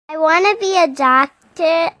want to be a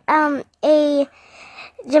doctor, a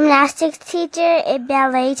gymnastics teacher, a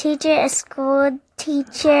ballet teacher, a school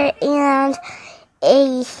teacher, and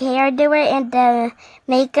a hair doer, and a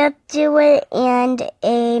makeup doer, and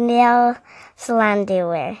a nail salon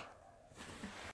doer.